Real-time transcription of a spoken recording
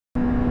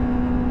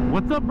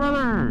What's up,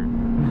 brother?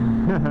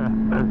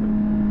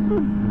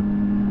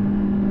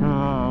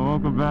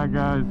 Welcome back,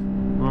 guys.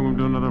 Welcome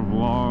to another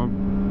vlog.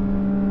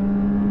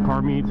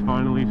 Car meets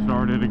finally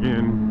started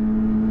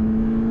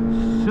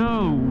again.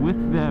 So,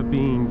 with that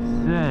being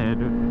said,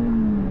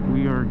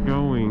 we are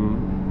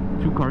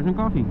going to Cars and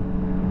Coffee.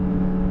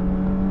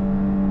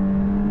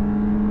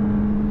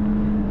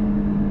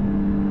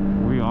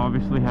 We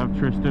obviously have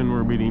Tristan.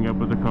 We're meeting up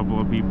with a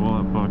couple of people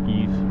at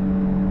Buc-ee's.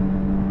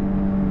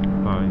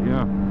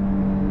 Yeah.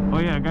 Oh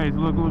yeah, guys,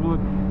 look,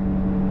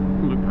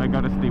 I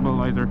got a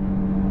stabilizer.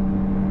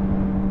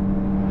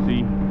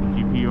 See,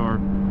 GPR.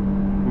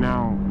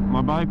 Now,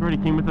 my bike already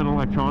came with an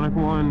electronic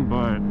one,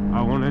 but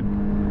I wanted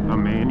a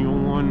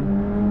manual one.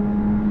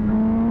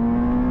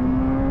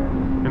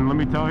 And let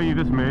me tell you,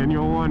 this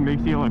manual one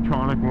makes the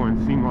electronic one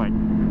seem like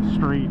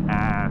straight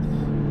ass.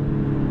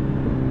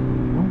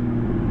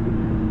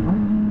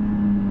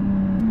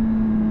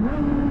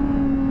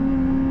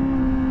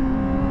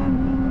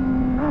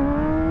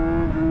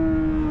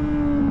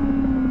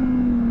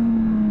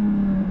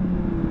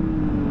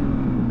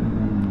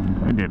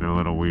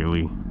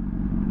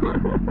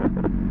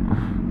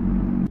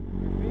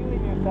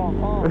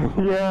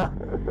 Yeah.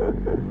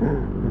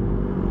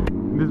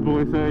 This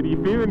boy said, "You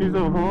feeling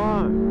yourself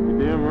hot?" You're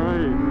damn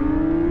right.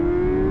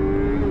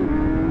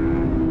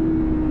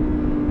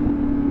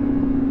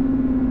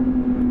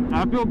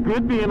 I feel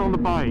good being on the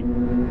bike.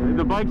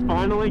 The bike's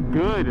finally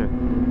good.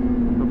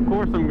 Of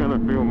course I'm gonna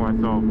feel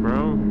myself,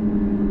 bro.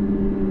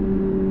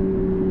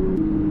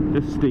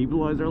 This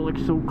stabilizer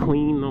looks so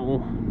clean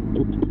though.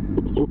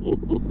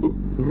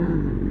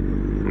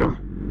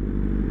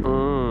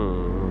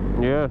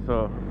 Yeah,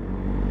 so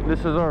this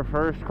is our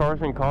first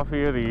Cars and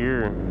Coffee of the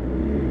year.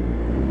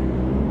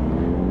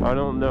 I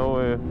don't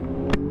know,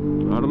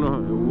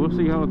 we'll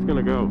see how it's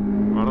gonna go.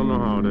 I don't know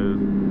how it is.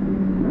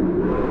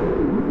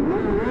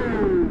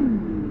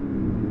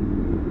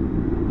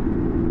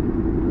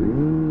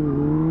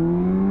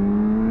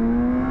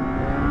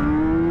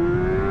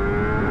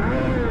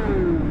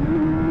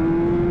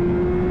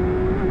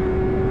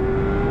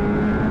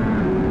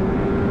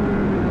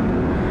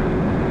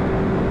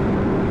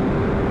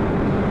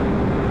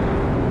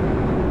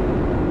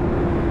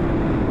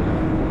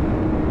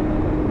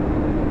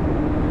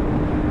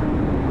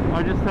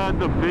 I just had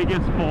the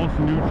biggest false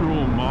neutral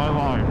in my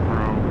life,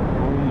 bro.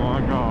 Oh my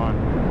god.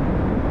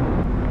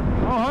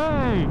 Oh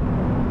hey!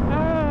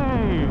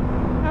 Hey!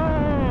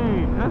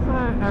 Hey! That's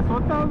a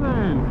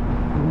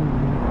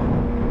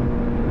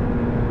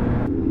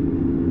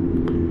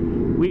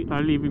S1000! We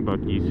are leaving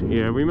Buc-ee's.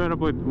 Yeah, we met up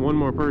with one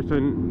more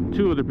person.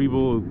 Two other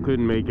people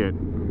couldn't make it.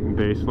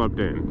 They slept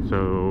in,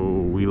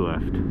 so we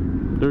left.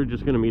 They're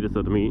just gonna meet us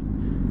at the meet.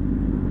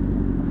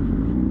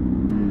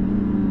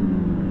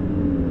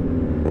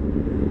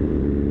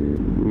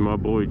 My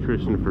boy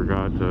Tristan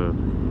forgot to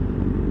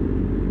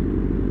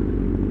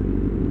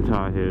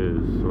tie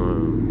his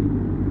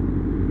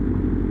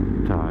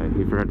tie.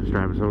 He forgot to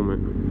strap his helmet.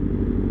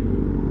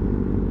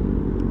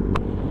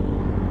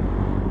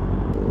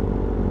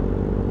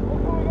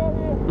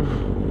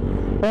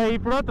 Hey, he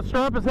forgot to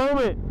strap his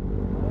helmet.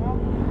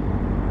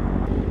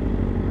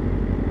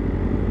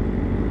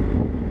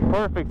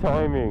 Perfect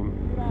timing.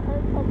 Dude, I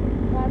heard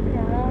something flashing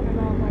around and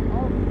I was like,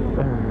 oh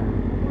shit.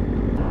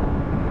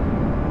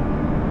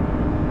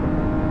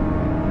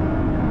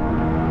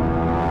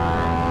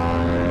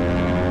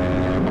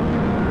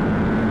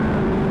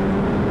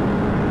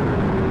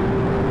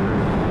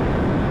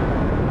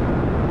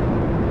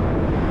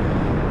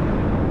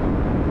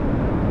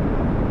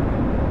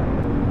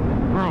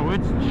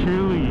 It's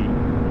chilly.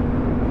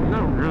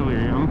 Not really,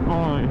 I'm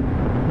fine.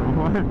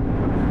 What?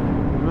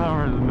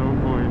 There's no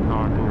point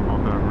talking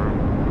about that, bro.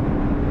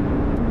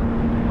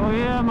 Oh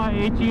yeah, my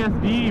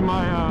HESD,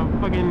 my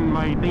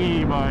my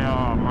thingy,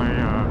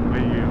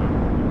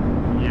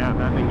 yeah,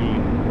 that thingy.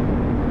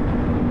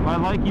 My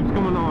light keeps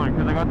coming on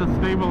because I got the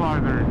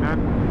stabilizer.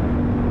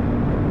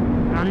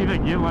 I need to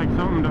get like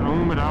something to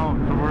ohm it out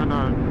to where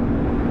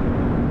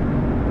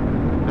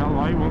that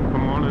light won't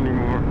come on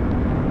anymore.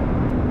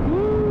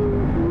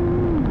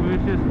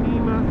 Just me,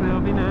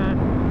 myself, and I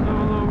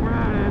solo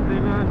riding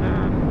till I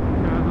die,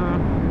 'cause I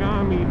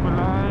got me for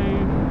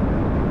life.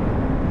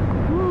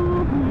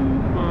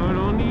 I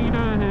don't need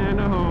a hand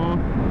to hold.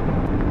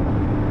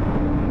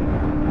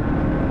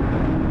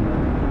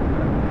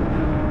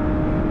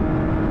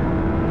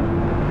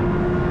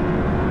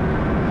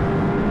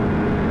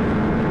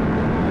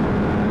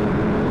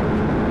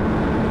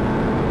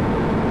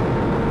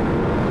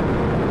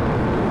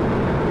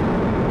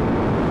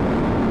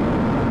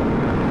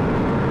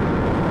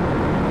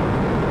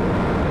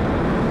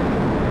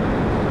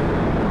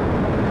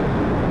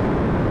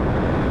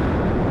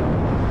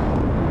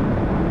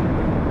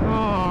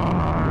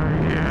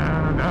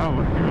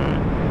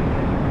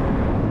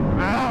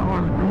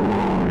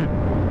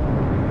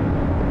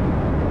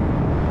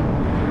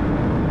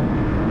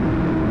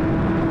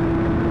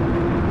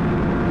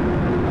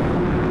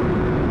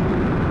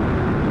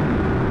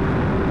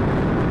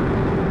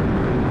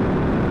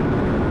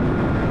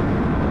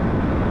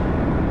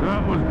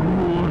 was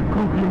good.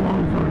 Come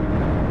on, son.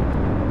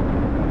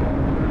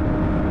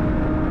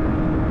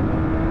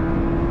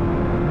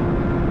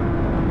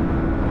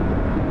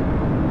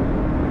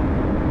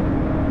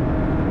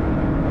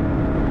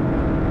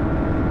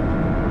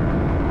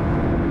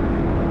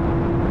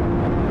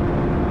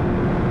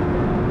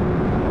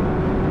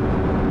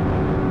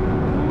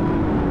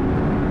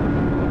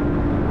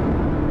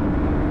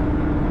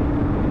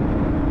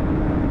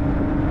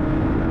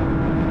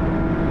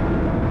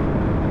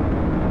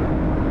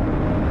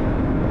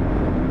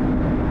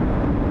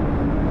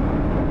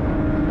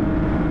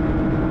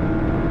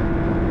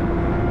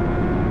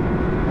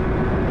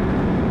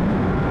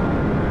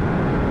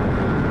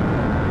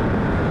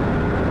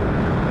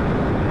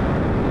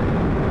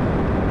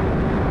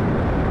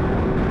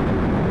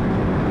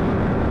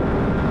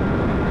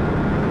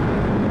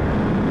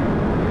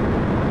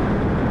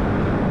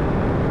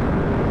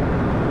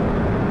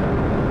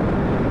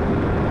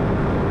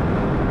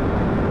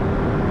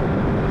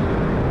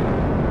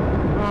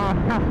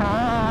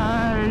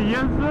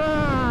 Yes,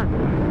 sir!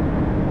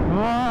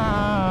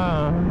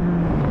 Wow.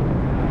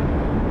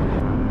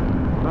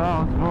 That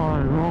was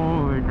fun.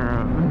 Holy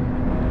crap.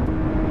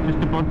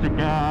 Just a bunch of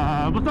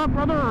guys. What's up,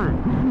 brother?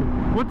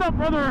 What's up,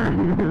 brother?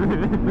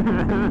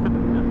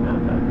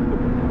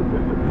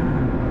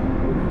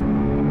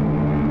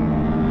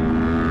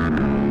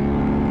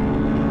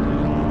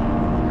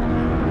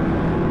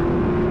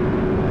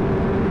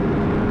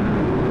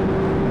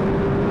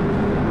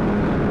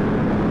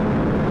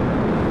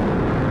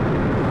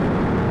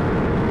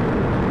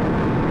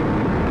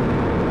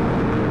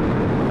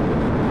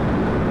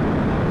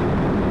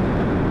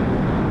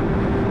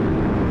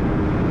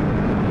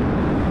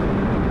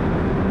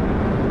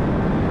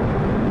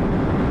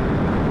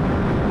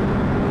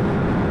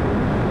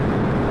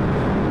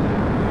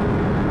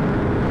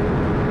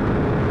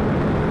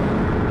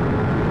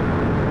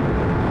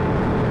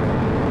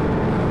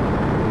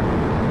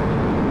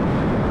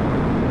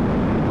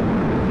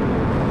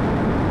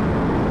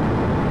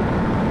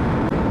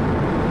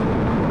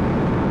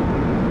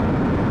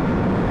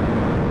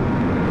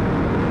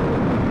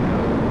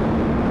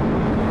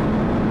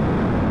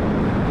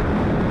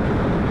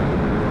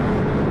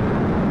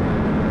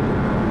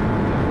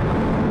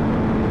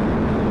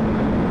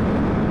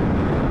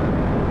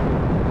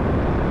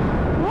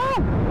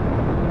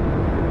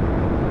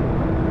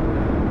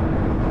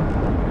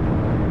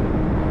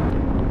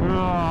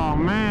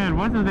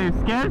 What's his name?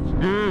 Sketch?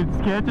 Dude,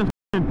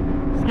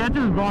 Sketch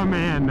is my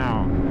man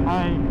now.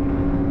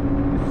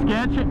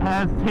 Sketch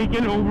has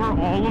taken over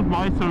all of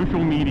my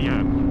social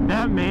media.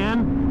 That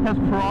man has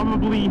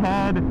probably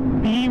had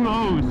the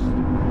most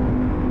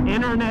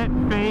internet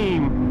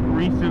fame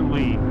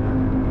recently.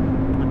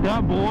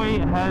 That boy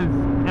has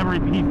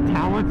everything. He's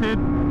talented.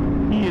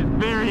 He is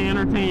very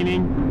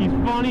entertaining. He's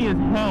funny as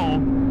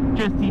hell.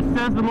 Just, he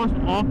says the most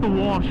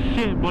off-the-wall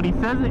shit, but he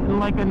says it in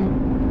like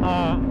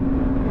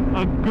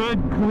a good,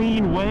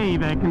 clean way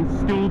that can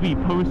still be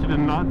posted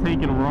and not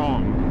taken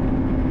wrong.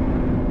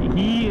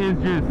 He's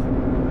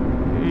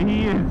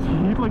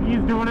like,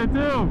 he's doing it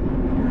too.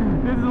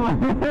 This is like,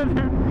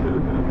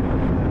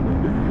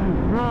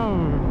 bro,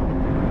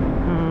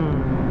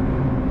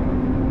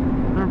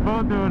 they're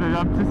both doing it.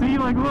 To see,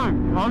 like, look,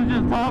 I'm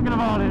just talking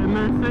about it and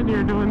they're sitting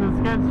here doing the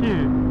sketch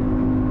shit.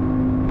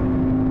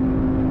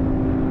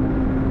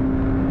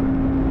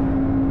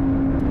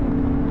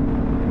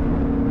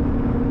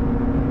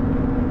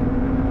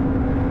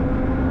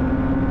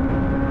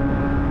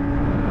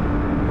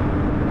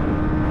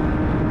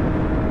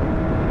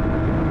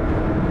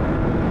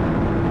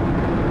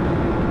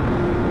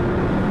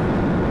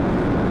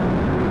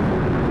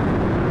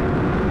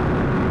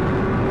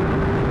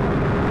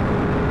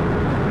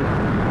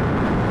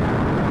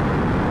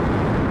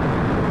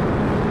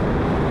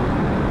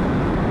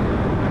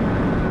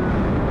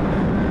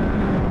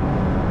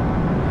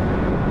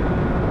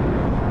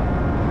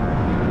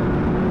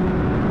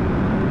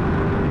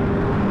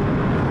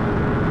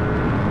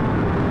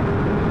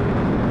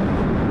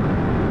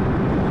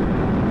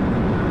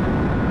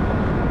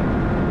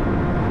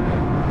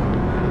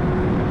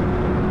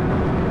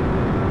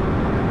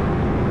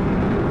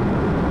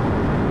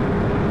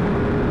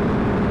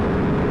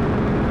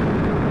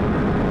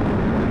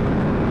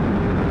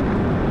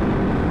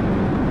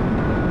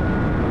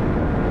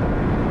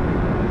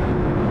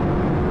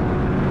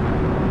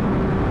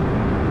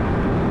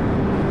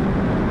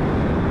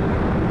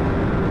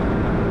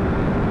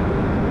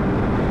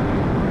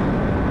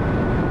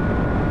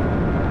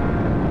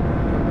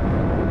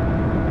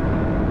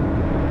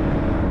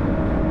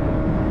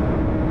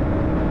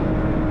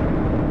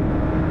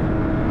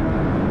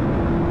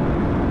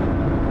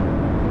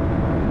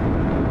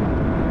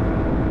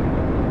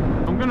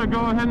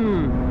 Go ahead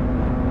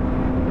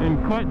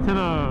and cut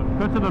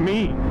to the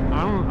meat.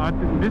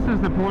 This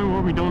is the point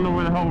where we don't know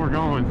where the hell we're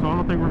going, so I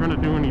don't think we're gonna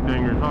do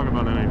anything or talk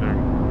about anything.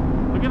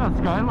 Look at that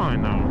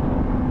skyline though.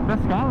 That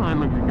skyline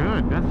looks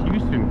good. That's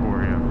Houston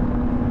for you.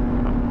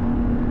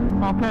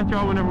 I'll catch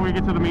y'all whenever we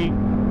get to the meet.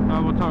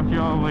 We'll talk to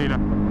y'all later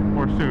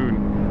or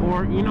soon.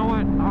 Or you know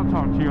what? I'll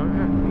talk to you.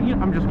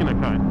 I'm just gonna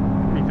cut.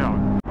 Peace out.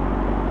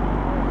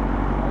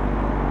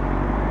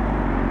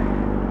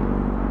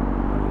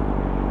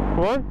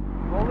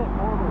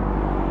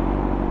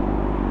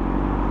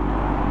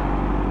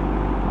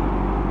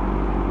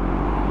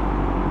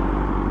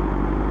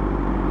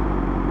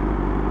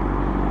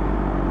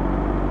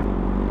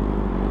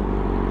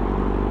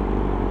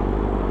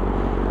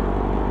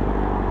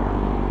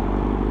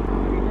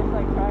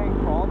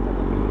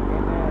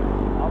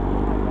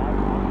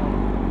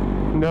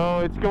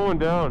 going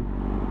down.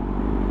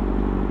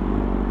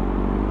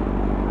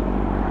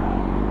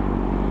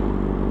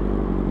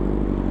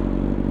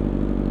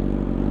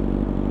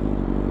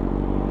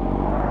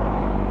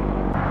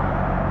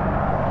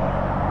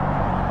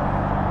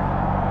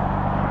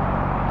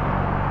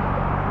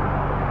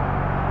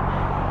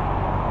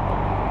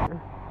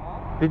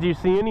 Did you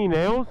see any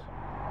nails?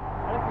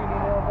 I didn't see any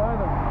nails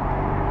either.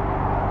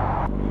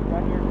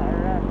 Run your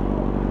tire at?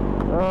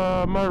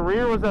 My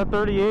rear was at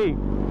 38.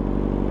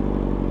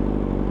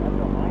 That's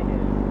what mine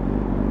is.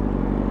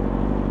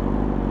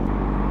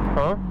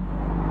 Huh?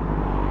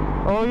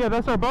 Oh yeah,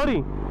 that's our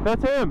buddy.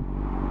 That's him.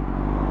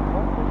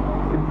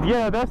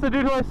 Yeah, that's the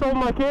dude who I sold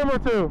my camera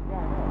to. Yeah,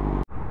 I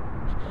know.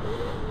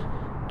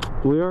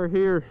 We are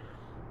here.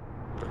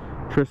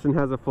 Tristan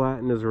has a flat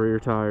in his rear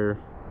tire.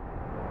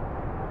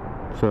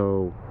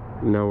 So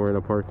now we're in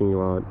a parking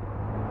lot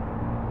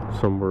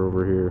somewhere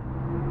over here.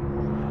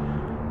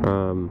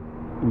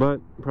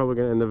 But probably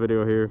gonna end the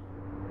video here.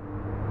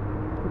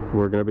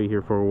 We're gonna be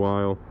here for a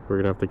while. We're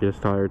gonna have to get his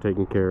tire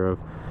taken care of.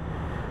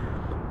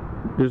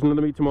 There's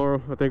another meet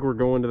tomorrow. I think we're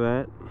going to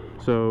that,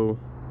 so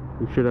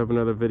we should have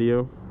another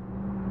video.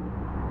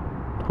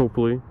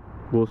 Hopefully,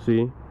 we'll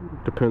see.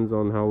 Depends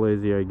on how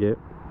lazy I get.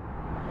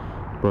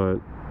 But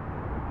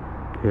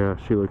yeah,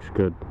 she looks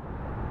good.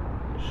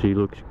 She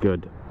looks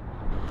good.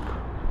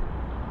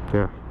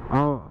 Yeah.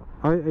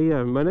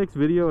 Yeah. My next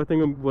video, I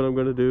think what I'm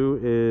gonna do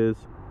is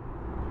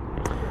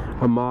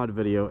a mod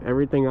video.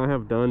 Everything I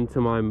have done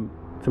to my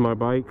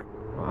bike,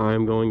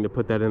 I'm going to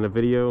put that in a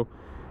video.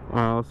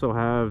 I also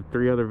have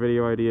 3 other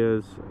video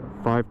ideas: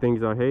 5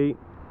 things I hate,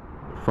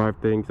 5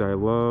 things I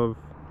love,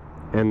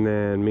 and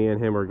then me and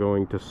him are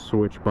going to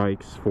switch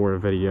bikes for a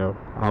video.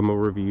 I'm gonna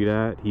review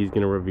that. He's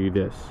gonna review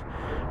this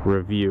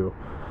review.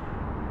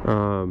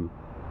 Those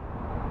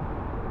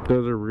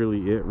are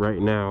really it right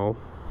now.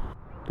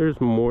 There's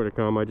more to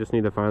come. I just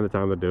need to find the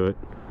time to do it.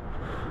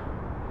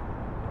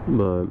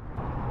 But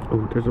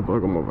oh, there's a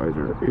bug on my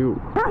visor.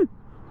 Ew.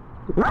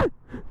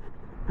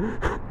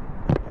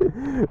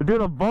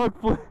 Dude, a bug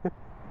flip.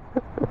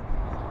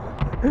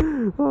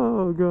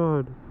 Oh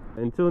god.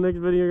 Until next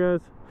video,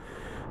 guys.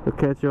 I'll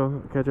catch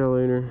y'all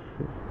later.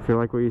 If you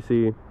like what you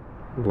see,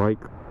 like,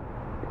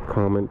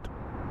 comment,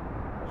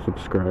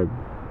 subscribe.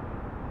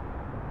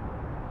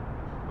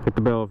 Hit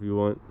the bell if you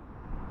want.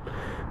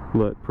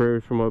 But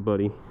prayers for my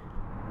buddy.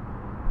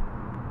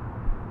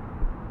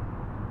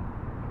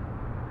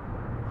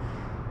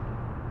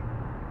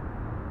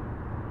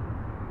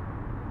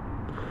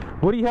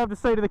 What do you have to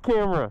say to the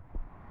camera?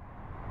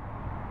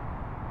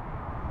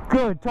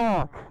 Good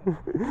talk.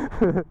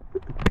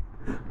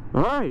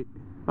 Alright,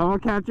 I'll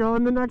catch y'all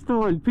in the next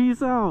one.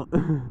 Peace out.